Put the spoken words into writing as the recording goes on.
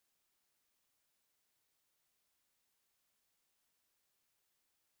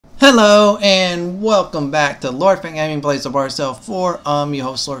Hello and welcome back to Lord Fenton Gaming Plays the Bards 4. I'm your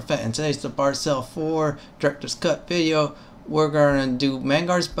host Lord Fenton. Today's the Bards 4 Director's Cut video. We're going to do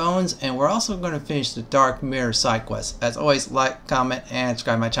Mangar's Bones and we're also going to finish the Dark Mirror side quest. As always, like, comment, and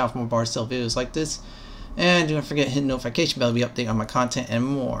subscribe to my channel for more Bards videos like this. And do not forget to hit the notification bell to be updated on my content and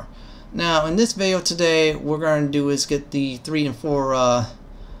more. Now in this video today, what we're going to do is get the 3 and 4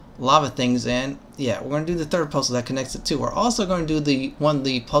 lava things in. Yeah, we're going to do the third puzzle that connects it to. We're also going to do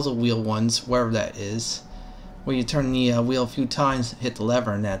the puzzle wheel ones, wherever that is, where you turn the wheel a few times, hit the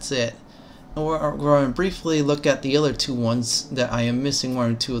lever, and that's it. And we're going to briefly look at the other two ones that I am missing,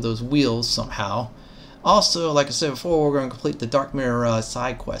 one or two of those wheels somehow. Also, like I said before, we're going to complete the Dark Mirror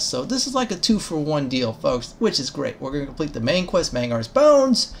side quest. So this is like a 2-for-1 deal, folks, which is great. We're going to complete the main quest, Mangar's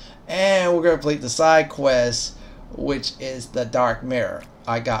Bones, and we're going to complete the side quest, which is the Dark Mirror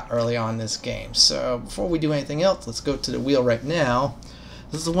I got early on in this game. So before we do anything else, let's go to the wheel right now.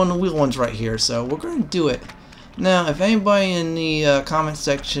 This is one of the wheel ones right here, so we're going to do it. Now, if anybody in the comment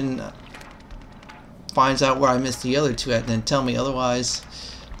section finds out where I missed the other two at, then tell me. Otherwise,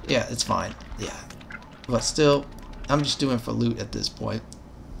 yeah, it's fine. Yeah, but still, I'm just doing it for loot at this point.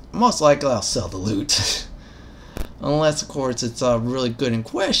 Most likely I'll sell the loot. Unless, of course, it's really good in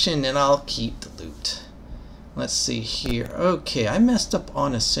question, then I'll keep the loot. Let's see here. Okay, I messed up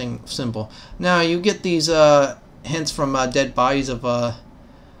on a symbol. Now you get these hints from dead bodies of what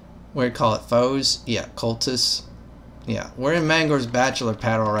do you call it? Foes? Yeah, cultists. Yeah, we're in Mangar's bachelor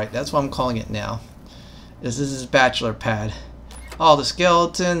pad, alright. That's what I'm calling it now. This is his bachelor pad. All the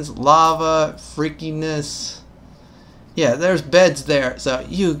skeletons, lava, freakiness. Yeah, there's beds there, so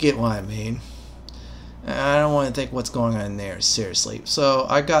you get what I mean. I don't want to think what's going on in there, seriously. So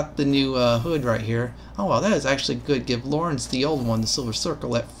I got the new hood right here. Oh wow, that is actually good. Give Lawrence the old one, the silver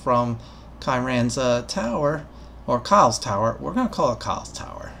circlet from Kyran's tower, or Kyle's tower. We're gonna call it Kyle's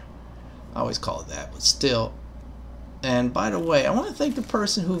tower. I always call it that, but still. And by the way, I want to thank the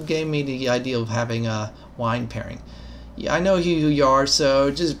person who gave me the idea of having a wine pairing. Yeah, I know who you are, so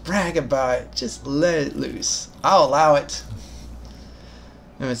just brag about it. Just let it loose. I'll allow it.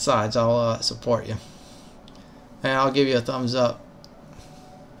 And besides, I'll support you. And I'll give you a thumbs up.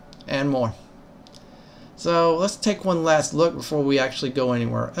 And more. So let's take one last look before we actually go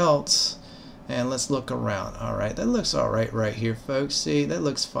anywhere else. And let's look around. Alright, that looks alright right here, folks. See, that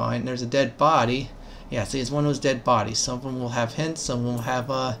looks fine. There's a dead body. Yeah, see, it's one of those dead bodies. Some of them will have hints, some will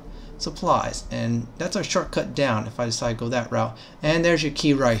have supplies. And that's our shortcut down if I decide to go that route. And there's your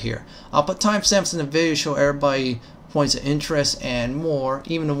key right here. I'll put timestamps in the video to show everybody points of interest and more,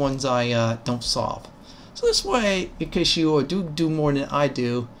 even the ones I don't solve. So this way, in case you do more than I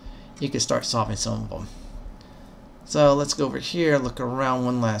do, you can start solving some of them. So let's go over here, look around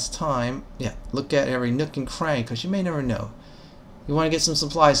one last time. Yeah, look at every nook and cranny, because you may never know. You want to get some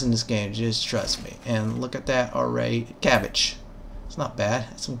supplies in this game, just trust me. And look at that already. Cabbage. It's not bad.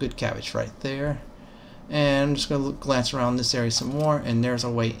 That's some good cabbage right there. And I'm just going to glance around this area some more, and there's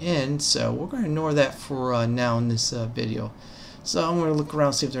our way in. So we're going to ignore that for now in this video. So I'm going to look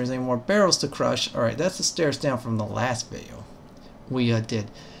around, see if there's any more barrels to crush. Alright, that's the stairs down from the last video we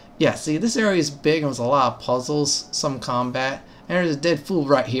did. Yeah, see, this area is big and there's a lot of puzzles, some combat. And there's a dead fool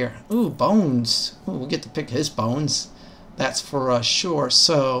right here. Ooh, bones. Ooh, we get to pick his bones. That's for sure.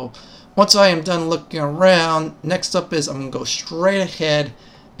 So once I am done looking around, next up is I'm going to go straight ahead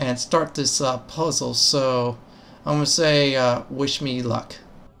and start this puzzle. So I'm going to say wish me luck.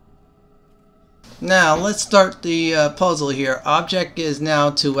 Now let's start the puzzle here. Object is now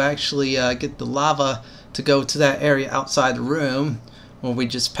to actually get the lava to go to that area outside the room where we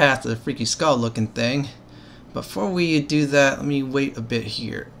just passed the freaky skull looking thing. Before we do that, let me wait a bit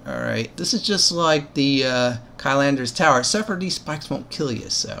here. Alright, this is just like the Kylander's tower, except for these spikes won't kill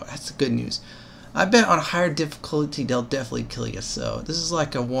you, so that's the good news. I bet on higher difficulty they'll definitely kill you, so this is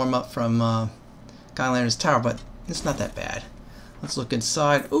like a warm-up from Kylander's tower, but it's not that bad. Let's look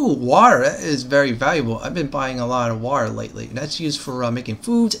inside. Ooh, water. That is very valuable. I've been buying a lot of water lately. That's used for making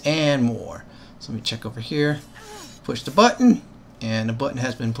foods and more. So let me check over here. Push the button, and the button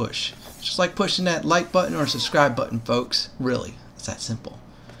has been pushed. Just like pushing that like button or subscribe button, folks. Really, it's that simple.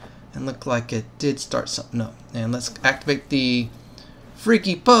 And look like it did start something up. And let's activate the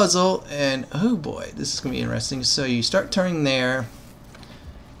freaky puzzle. And oh boy, this is going to be interesting. So you start turning there.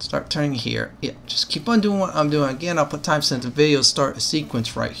 Start turning here. Yeah, just keep on doing what I'm doing. Again, I'll put timestamps in the video, start a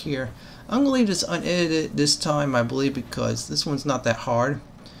sequence right here. I'm going to leave this unedited this time, I believe, because this one's not that hard.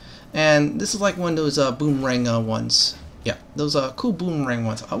 And this is like one of those boomerang ones. Yeah, those cool boomerang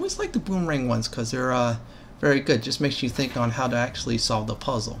ones. I always like the boomerang ones because they're very good. Just makes you think on how to actually solve the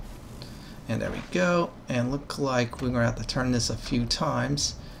puzzle. And there we go. And look like we're going to have to turn this a few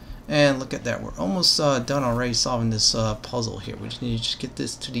times. And look at that, we're almost done already solving this puzzle here. We just need to just get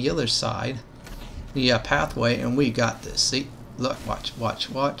this to the other side, the pathway, and we got this. See, look, watch, watch,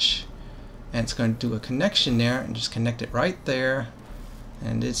 watch. And it's going to do a connection there and just connect it right there,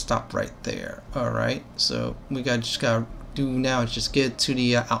 and it stopped right there. Alright, so we just gotta do now is just get to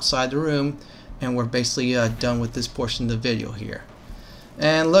the outside the room, and we're basically done with this portion of the video here.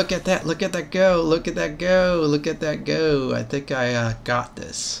 And look at that, look at that go, look at that go, look at that go. I think I got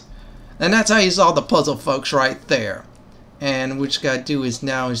this. And that's how you solve the puzzle, folks, right there. And what you gotta do is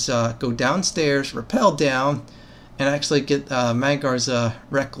now is go downstairs, rappel down, and actually get Mangar's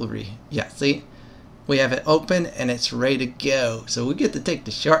Reliquary. Yeah, see? We have it open and it's ready to go. So we get to take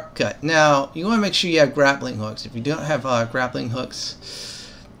the shortcut. Now, you want to make sure you have grappling hooks. If you don't have grappling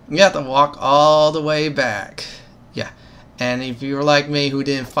hooks, you have to walk all the way back. Yeah. And if you're like me who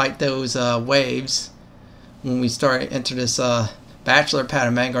didn't fight those waves when we enter this bachelor pad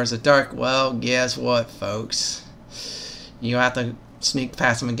of Mangar's the Dark, well, guess what, folks? You have to sneak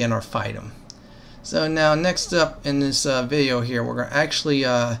past them again or fight them. So now next up in this video here, we're going to actually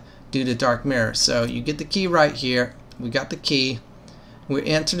do the dark mirror. So you get the key right here. We got the key. We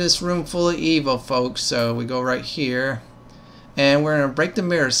enter this room full of evil, folks. So we go right here. And we're going to break the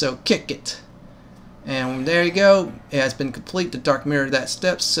mirror, so kick it. And there you go. It has been complete, the dark mirror, that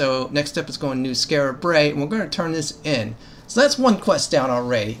step. So next step is going to New Scarab Bray, and we're going to turn this in. So that's one quest down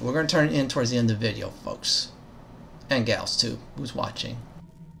already. We're going to turn it in towards the end of the video, folks. And gals too, who's watching.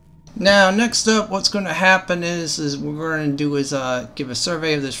 Now next up, what's going to happen is what we're going to do is give a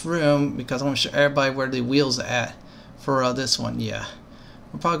survey of this room, because I want to show everybody where the wheels are at for this one. Yeah,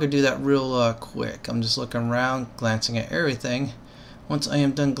 we're probably going to do that real quick. I'm just looking around, glancing at everything. Once I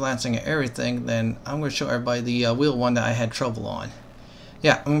am done glancing at everything, then I'm going to show everybody the wheel one that I had trouble on.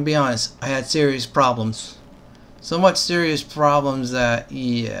 Yeah, I'm going to be honest, I had serious problems. So much serious problems that,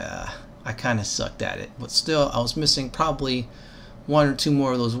 yeah, I kind of sucked at it. But still, I was missing probably one or two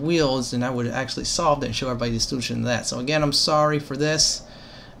more of those wheels, and I would have actually solved it and show everybody the solution to that. So again, I'm sorry for this.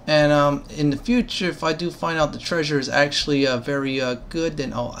 And in the future, if I do find out the treasure is actually very good,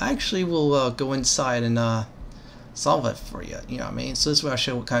 then I'll actually will go inside and solve it for you. You know what I mean? So this way I'll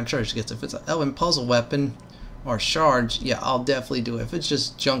show what kind of treasure it gets. If it's an elven puzzle weapon or shards, yeah, I'll definitely do it. If it's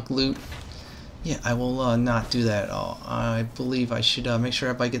just junk loot, yeah, I will not do that at all. I believe I should make sure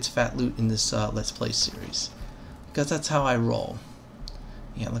everybody gets fat loot in this Let's Play series, because that's how I roll.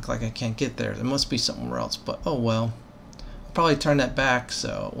 Yeah, look like I can't get there. There must be somewhere else, but oh well. I'll probably turn that back,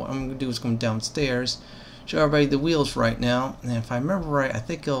 so what I'm going to do is go downstairs, show everybody the wheels right now, and if I remember right, I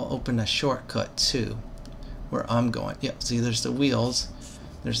think it'll open a shortcut too, where I'm going. Yep, see, there's the wheels.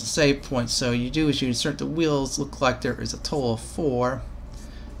 There's the save point. So you do is you insert the wheels. Look like there is a total of 4.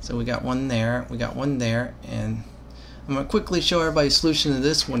 So we got one there, we got one there, and I'm going to quickly show everybody the solution to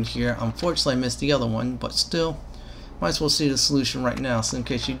this one here. Unfortunately, I missed the other one, but still, might as well see the solution right now, so in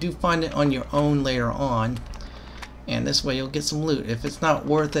case you do find it on your own later on. And this way you'll get some loot. If it's not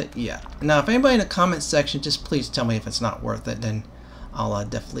worth it, yeah. Now, if anybody in the comment section, just please tell me if it's not worth it, then I'll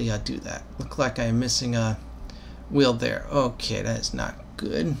definitely do that. Look like I'm missing a wheel there. Okay, that is not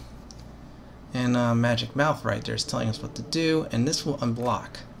good. And magic mouth right there is telling us what to do, and this will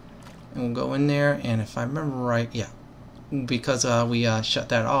unblock. And we'll go in there, and if I remember right, yeah, because we shut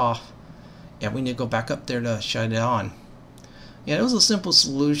that off, yeah, we need to go back up there to shut it on. Yeah, it was a simple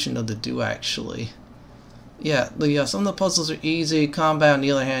solution to do actually. Yeah, some of the puzzles are easy. Combat, on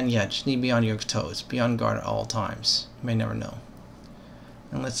the other hand, yeah, just need to be on your toes. Be on guard at all times. You may never know.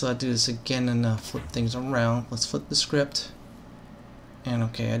 And let's do this again and flip things around. Let's flip the script. And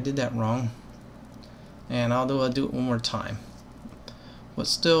okay, I did that wrong. And I'll do it one more time. But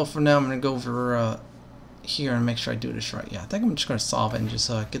still, for now, I'm going to go over here and make sure I do this right. Yeah, I think I'm just going to solve it and just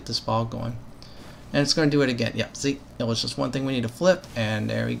get this ball going. And it's going to do it again. Yep, see, it was just one thing we need to flip, and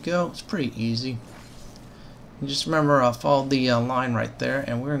there we go. It's pretty easy. And just remember, follow the line right there,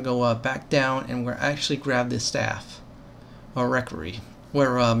 and we're going to go back down, and we're actually grab this staff, or Reliquary,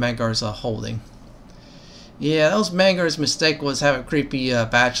 where Mangar's holding. Yeah, that was Mangar's mistake, was have a creepy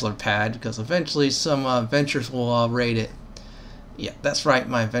bachelor pad, because eventually some adventurers will raid it. Yeah, that's right,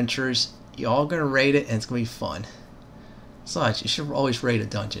 my adventurers. You all gonna raid it, and it's gonna be fun. Besides, you should always raid a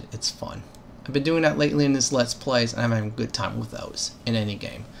dungeon. It's fun. I've been doing that lately in this Let's Plays, and I'm having a good time with those in any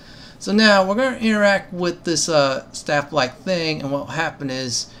game. So now we're gonna interact with this staff-like thing, and what will happen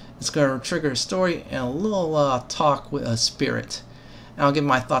is it's gonna trigger a story and a little talk with a spirit. And I'll give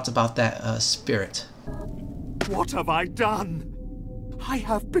my thoughts about that spirit. What have I done? I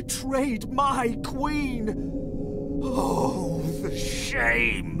have betrayed my queen. Oh, the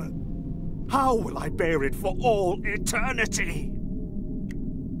shame! How will I bear it for all eternity?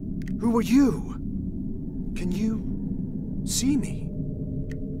 Who are you? Can you see me?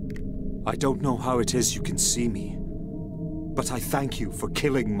 I don't know how it is you can see me, but I thank you for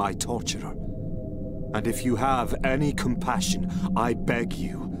killing my torturer. And if you have any compassion, I beg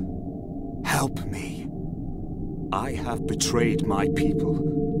you, help me. I have betrayed my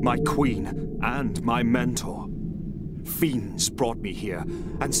people, my queen, and my mentor. Fiends brought me here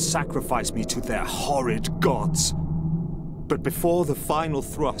and sacrificed me to their horrid gods. But before the final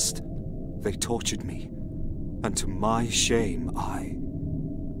thrust, they tortured me. And to my shame, I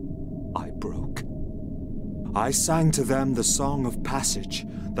broke. I sang to them the song of passage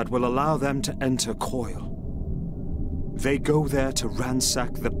that will allow them to enter Coil. They go there to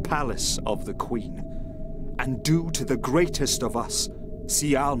ransack the palace of the Queen, and do to the greatest of us,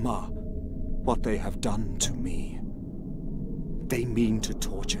 Cialhmar, what they have done to me. They mean to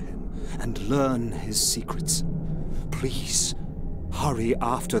torture him and learn his secrets. Please, hurry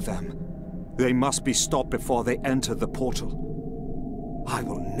after them. They must be stopped before they enter the portal. I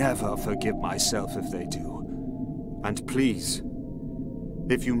will never forgive myself if they do. And please,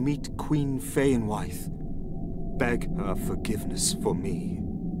 if you meet Queen Feynwythe, beg her forgiveness for me.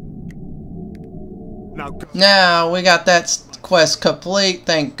 Now we got that quest complete,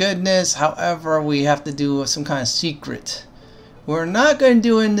 thank goodness. However, we have to do some kind of secret. We're not going to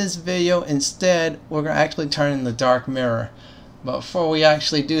do it in this video. Instead, we're going to actually turn in the Dark Mirror. But before we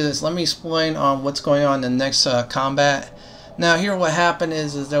actually do this, let me explain on what's going on in the next combat. Now here what happened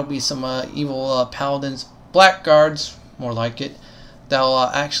is there'll be some evil paladins, blackguards, more like it. They'll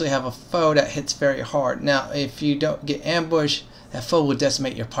actually have a foe that hits very hard. Now if you don't get ambushed, that foe will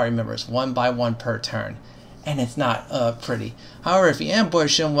decimate your party members one by one per turn. And it's not pretty. However, if you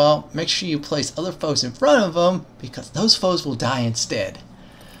ambush them, well, make sure you place other foes in front of them, because those foes will die instead.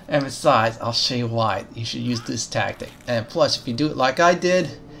 And besides, I'll show you why you should use this tactic. And plus, if you do it like I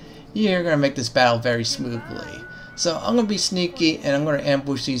did, you're going to make this battle very smoothly. So I'm going to be sneaky, and I'm going to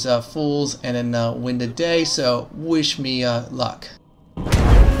ambush these fools and then win the day. So wish me luck.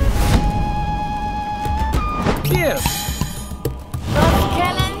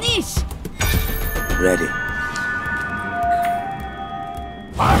 Ready.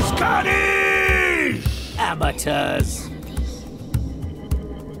 Amateurs.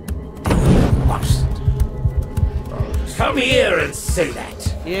 Come here and say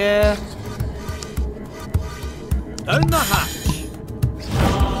that. Yeah. Open the hatch.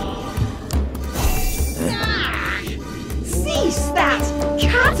 Cease that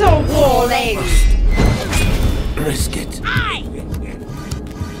caterwauling! Risk it. Aye!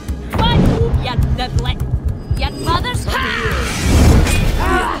 Your mother's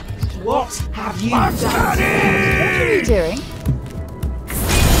what have you done? What are you doing?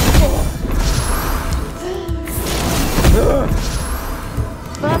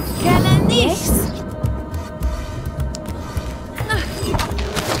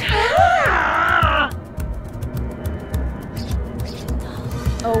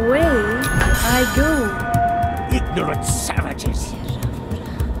 Away I go. Ignorant savages.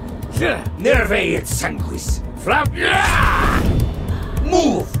 Nerve et sanguis. Flap.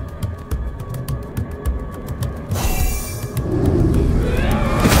 Move!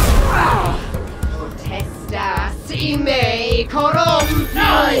 Testa si me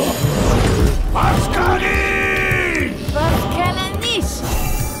corrompi! Pascali! Vascalanis!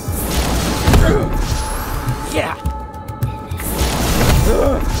 Yeah!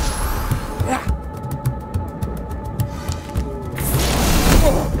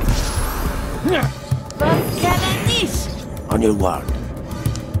 Vascalanis! On your word.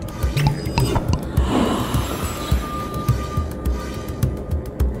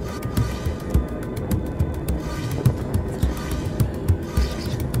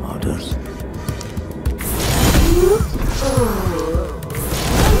 Orders.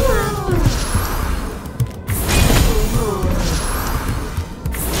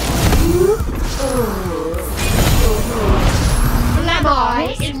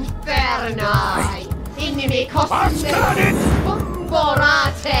 Flamai inferni! Inimi cosme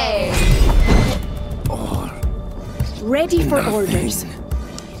bomborate! Ready for orders.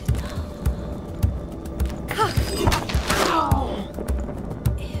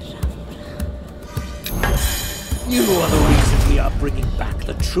 You are the reason we are bringing back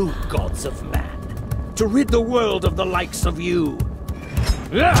the true gods of man. To rid the world of the likes of you.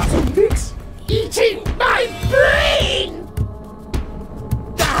 Mix eating my brain!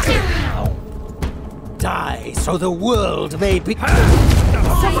 Die so the world may be.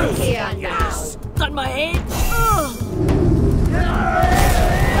 Stay here now! On my head.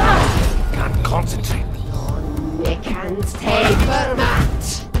 Can't concentrate. We can't take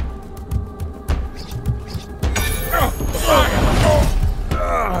format!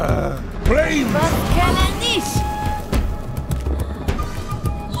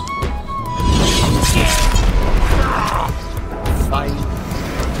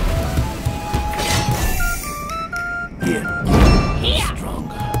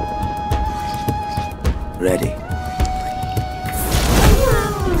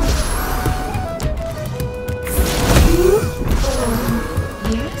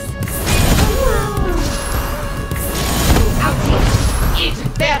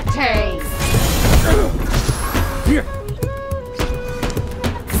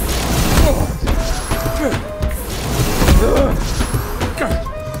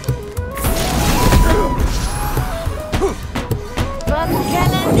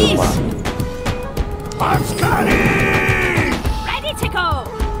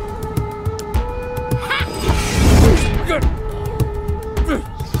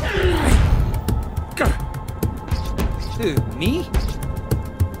 Who, me?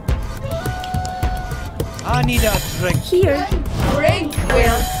 I need a drink. Here. Drink,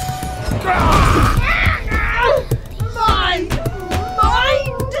 Will. Mind!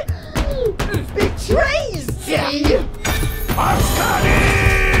 Mind! Betrays thee!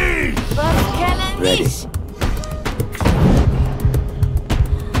 Ready.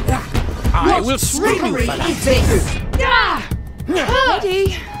 I will scream you Trickery for that. is this!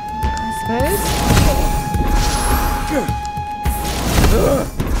 Ready, I suppose.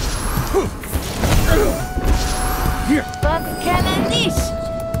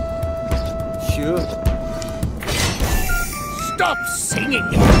 Sure. Stop singing!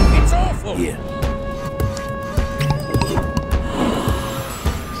 It's awful! Here.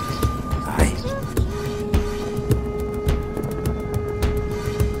 Aye.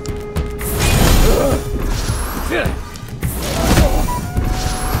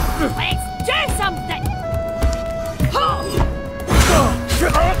 Let's do something!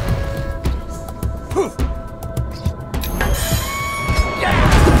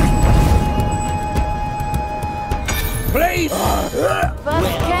 Please!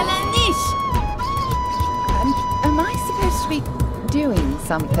 Am I supposed to be doing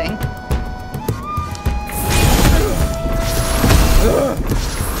something?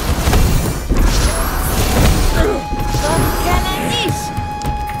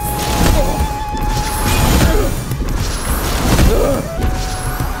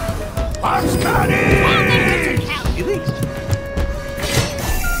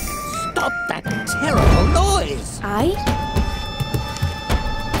 Stop that terrible noise! I?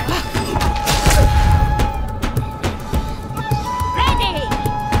 Ready!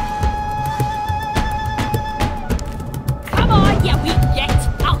 Come on, you wee git!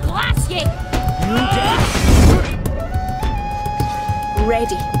 I'll glass you!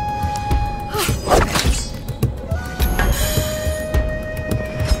 Ready.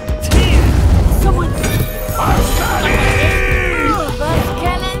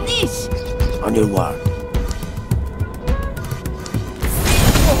 On your word.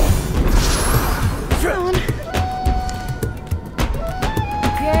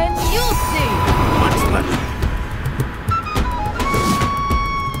 Can you see? Watchman!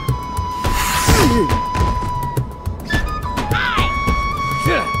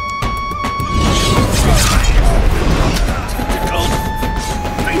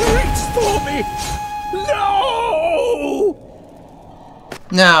 They reach for me! No!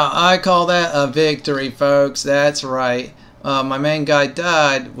 Now, I call that a victory, folks. That's right. My main guy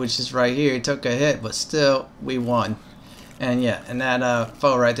died, which is right here. He took a hit, but still, we won. And yeah, and that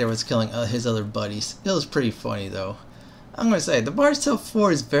foe right there was killing his other buddies. It was pretty funny, though. I'm going to say, the Bards Tale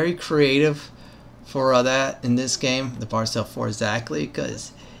 4 is very creative for that in this game. The Bards Tale 4 exactly,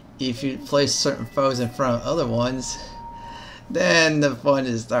 because if you place certain foes in front of other ones, then the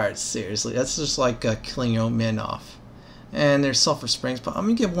fun starts, seriously. That's just like killing your own men off. And there's sulfur springs, but I'm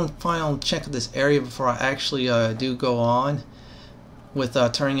gonna get one final check of this area before I actually do go on with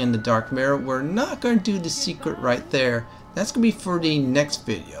turning in the dark mirror. We're not gonna do the secret right there. That's gonna be for the next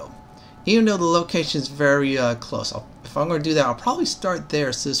video, even though the location is very close. If I'm gonna do that, I'll probably start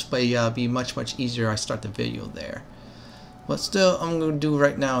there, so this way be much easier. I start the video there, but still I'm gonna do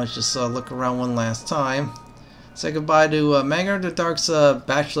right now is just look around one last time. Say goodbye to Mangar the Dark's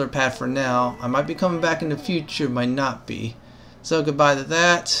bachelor pad for now. I might be coming back in the future, might not be. So goodbye to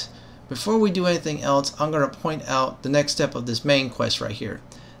that. Before we do anything else, I'm going to point out the next step of this main quest right here.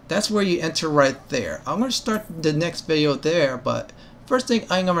 That's where you enter right there. I'm going to start the next video there, but first thing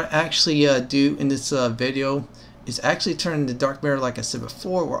I'm going to actually do in this video is actually turn the dark mirror like I said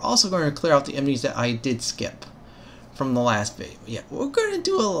before. We're also going to clear out the enemies that I did skip from the last video. Yeah, we're going to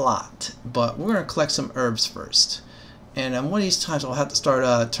do a lot, but we're going to collect some herbs first. And one of these times I'll have to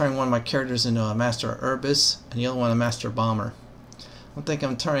start turning one of my characters into a Master Herbist and the other one a Master Bomber. I think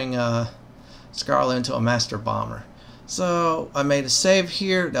I'm turning Scarlet into a Master Bomber. So I made a save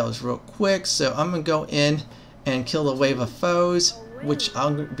here. That was real quick. So I'm going to go in and kill a wave of foes, which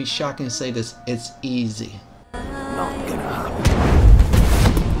I'll be shocking to say this, it's easy. Not gonna happen.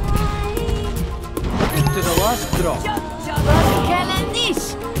 To the last drop.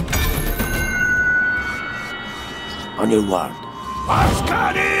 On your word.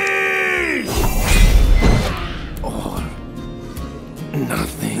 Or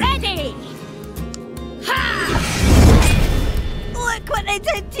nothing. Ready! Ha! Look what they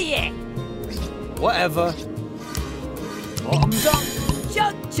did to you! Whatever. Bottoms up.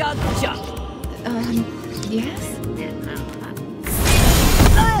 Chug, chug, chug! Yes?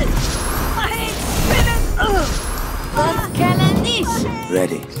 My head's spinning!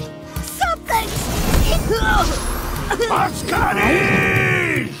 Ready. Something!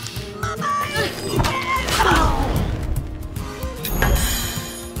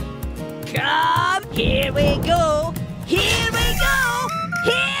 Come, here we go! Here we go!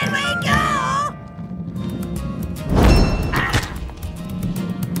 Here we go!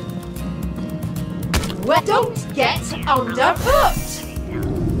 Well, don't get underfoot!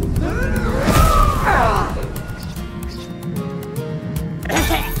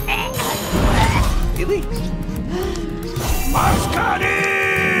 Really?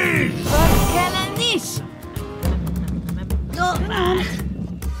 Kalanis!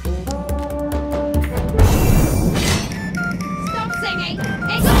 Stop singing!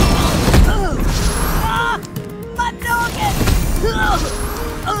 My noggin!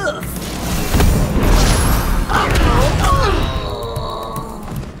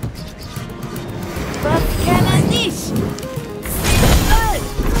 Kalanis!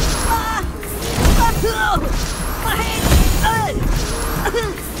 My head!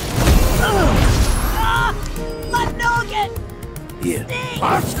 My noggin! Here.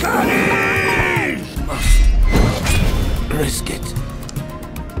 Risk it.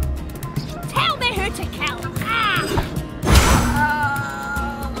 Tell me who to kill!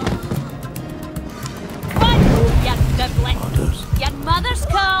 Come on, you nibbling! Orders. Your mother's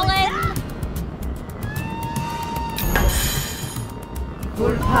calling!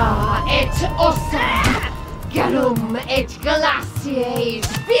 Vulpa et ossa! Galum et glacies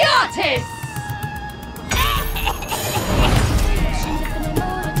beatis!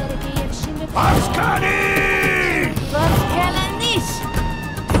 Kalanis!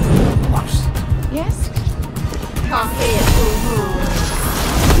 Yes?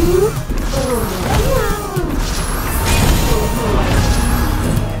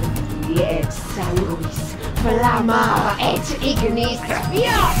 Et sanguis flamma et ignis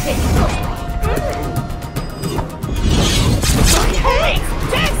beatis! Hey,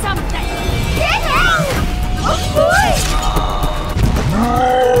 do something! Get out! Oh boy!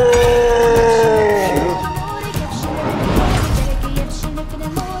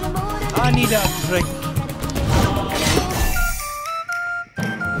 I need a drink.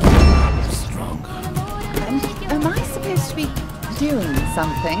 Am I supposed to be doing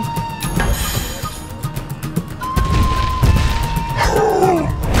something?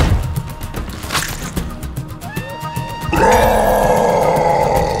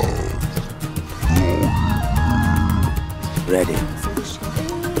 Ready.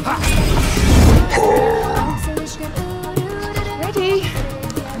 Ready?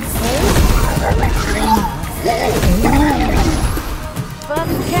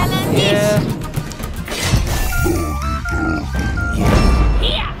 Kalanis! Yeah.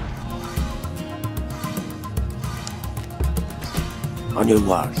 Here! On your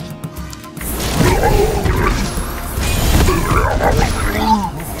mark.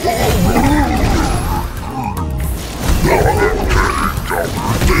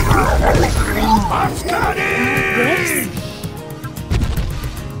 Yes?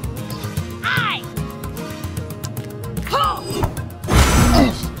 Aye! Ho!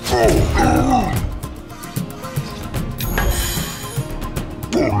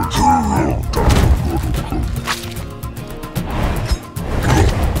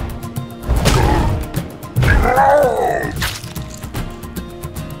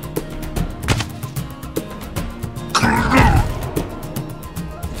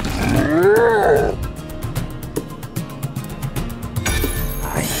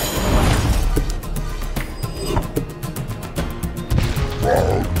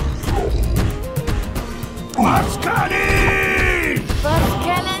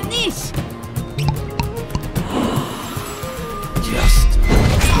 Kalanis! Just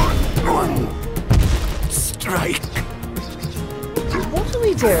one strike. What are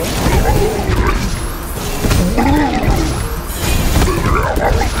we doing?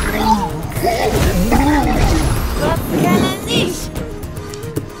 Kalanis!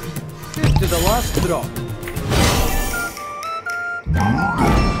 To the last drop.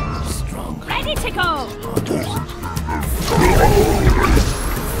 Strong Ready to go! orders.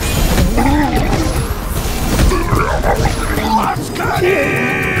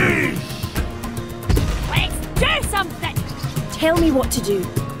 Let's do something! Tell me what to do.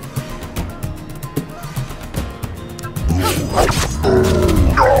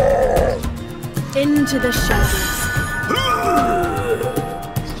 Into the shadows.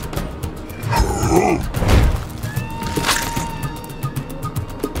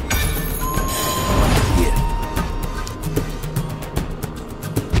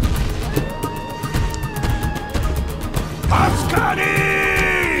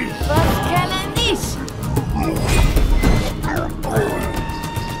 Kalanis!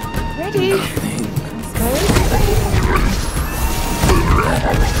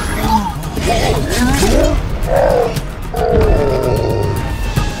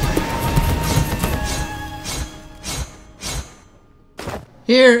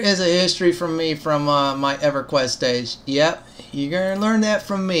 Here is a history from me from my EverQuest days. Yep, you're going to learn that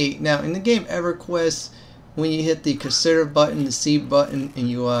from me. Now, in the game EverQuest, when you hit the consider button, the C button, and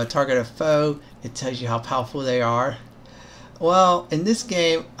you target a foe, it tells you how powerful they are. Well, in this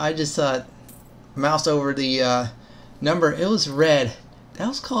game, I just moused over the number. It was red. That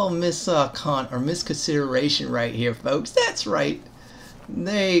was called misconsideration right here, folks. That's right.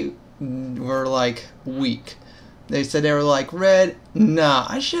 They were like weak. They said they were like red. Nah,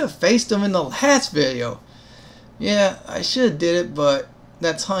 I should have faced them in the last video. Yeah, I should have did it, but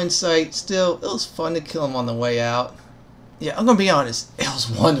that's hindsight. Still, it was fun to kill them on the way out. Yeah, I'm gonna be honest. It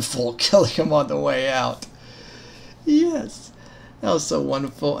was wonderful killing them on the way out. Yes, that was so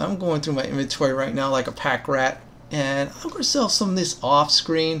wonderful. I'm going through my inventory right now like a pack rat, and I'm gonna sell some of this off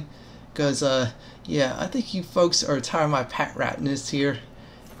screen, because yeah, I think you folks are tired of my pack ratness here.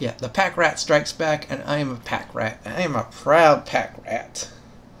 Yeah, the pack rat strikes back, and I am a pack rat. I am a proud pack rat.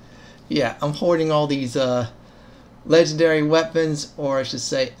 Yeah, I'm hoarding all these legendary weapons, or I should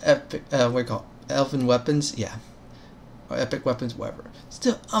say epic, what do you call it? Elven weapons, yeah, or epic weapons, whatever.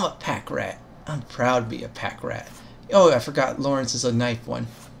 Still, I'm a pack rat. I'm proud to be a pack rat. Oh, I forgot Lawrence is a knife one.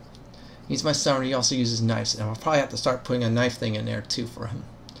 He's my summoner. He also uses knives, and I'll probably have to start putting a knife thing in there too for him.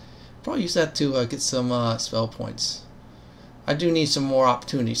 Probably use that to get some spell points. I do need some more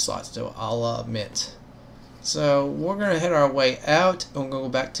opportunity slots though, I'll admit. So we're going to head our way out, and we're going to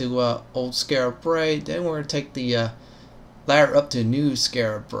go back to Old Scarab Bray. Then we're going to take the ladder up to New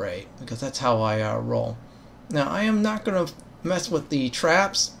Scarab Bray, because that's how I roll. Now, I am not going to mess with the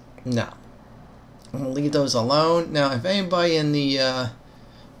traps. No. I'm going to leave those alone. Now, if anybody in the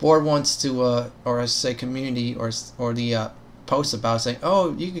board wants to, or I should say community, or the post about it, saying,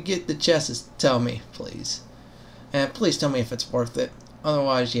 oh, you could get the chests, tell me, please. And please tell me if it's worth it.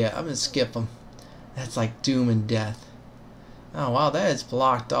 Otherwise, yeah, I'm going to skip them. That's like doom and death. Oh, wow, that is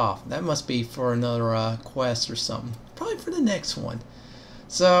blocked off. That must be for another quest or something. Probably for the next one.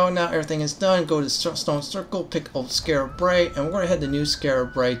 So, now everything is done. Go to Stone Circle, pick Old Scarab Bray, and we're going to head to New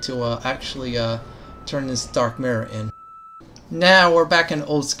Scarab Bray to actually turn this Dark Mirror in. Now, we're back in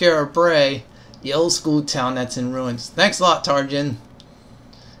Old Scarab Bray, the old school town that's in ruins. Thanks a lot, Tarjan.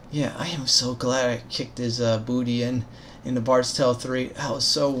 Yeah, I am so glad I kicked his booty in the Bard's Tale 3. That was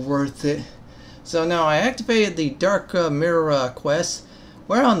so worth it. So now I activated the Dark Mirror quest.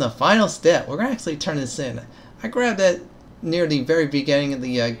 We're on the final step. We're going to actually turn this in. I grabbed that near the very beginning of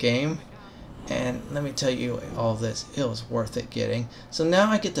the game. And let me tell you all this. It was worth it getting. So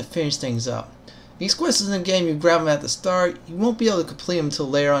now I get to finish things up. These quests in the game, you grab them at the start. You won't be able to complete them until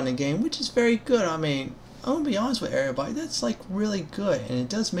later on in the game, which is very good. I mean, I'm going to be honest with everybody. That's like really good. And it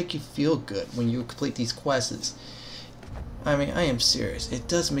does make you feel good when you complete these quests. I mean, I am serious. It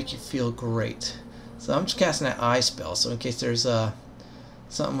does make you feel great. So I'm just casting that eye spell, so in case there's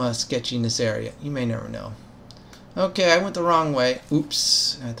something sketchy in this area. You may never know. Okay, I went the wrong way.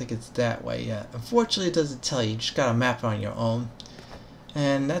 Oops. I think it's that way, yeah. Unfortunately, it doesn't tell you. You just gotta map it on your own.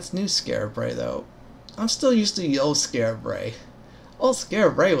 And that's New Scarab Bray, though. I'm still used to the Old Scarab Bray. Old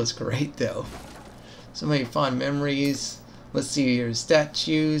Scarab Bray was great, though. So many fond memories. Let's see your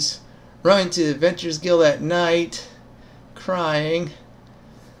statues. Run to the Adventurers Guild at night. Crying.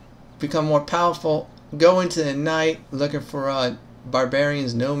 Become more powerful. Go into the night looking for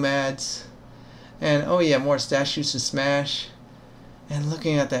barbarians, nomads. And oh yeah, more statues to smash. And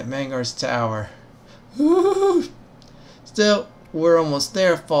looking at that Mangar's tower. Still, we're almost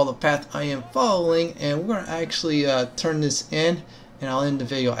there. Follow the path I am following, and we're going to actually turn this in, and I'll end the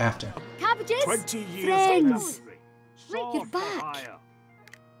video after. Cabbages! 20 years Friends! You're back.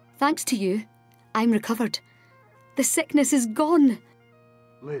 Thanks to you, I'm recovered. The sickness is gone.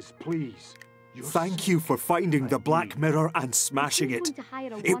 Liz, please. Thank you for finding the Black Mirror and smashing it.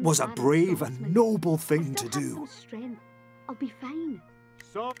 It was a brave and noble thing to do. I'll be fine.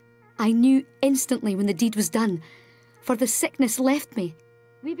 I knew instantly when the deed was done, for the sickness left me.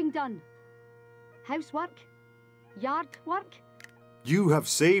 Weaving done. Housework? Yard work? You have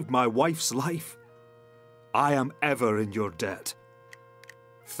saved my wife's life. I am ever in your debt.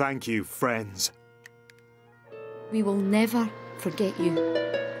 Thank you, friends. We will never forget you.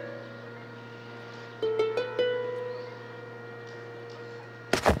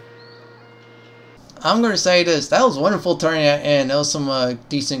 I'm going to say this. That was wonderful turning it in. That was some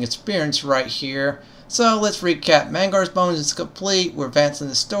decent experience right here. So let's recap. Mangar's Bones is complete. We're advancing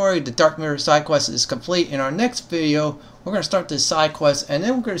the story. The Dark Mirror side quest is complete. In our next video, we're going to start this side quest, and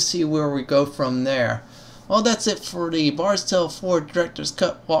then we're going to see where we go from there. Well, that's it for the Bards Tale 4 Director's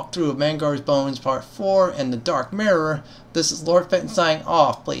Cut walkthrough of Mangar's Bones Part 4 and the Dark Mirror. This is Lord Fenton signing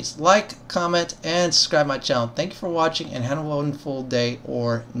off. Please like, comment, and subscribe my channel. Thank you for watching and have a wonderful day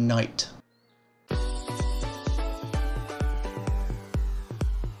or night.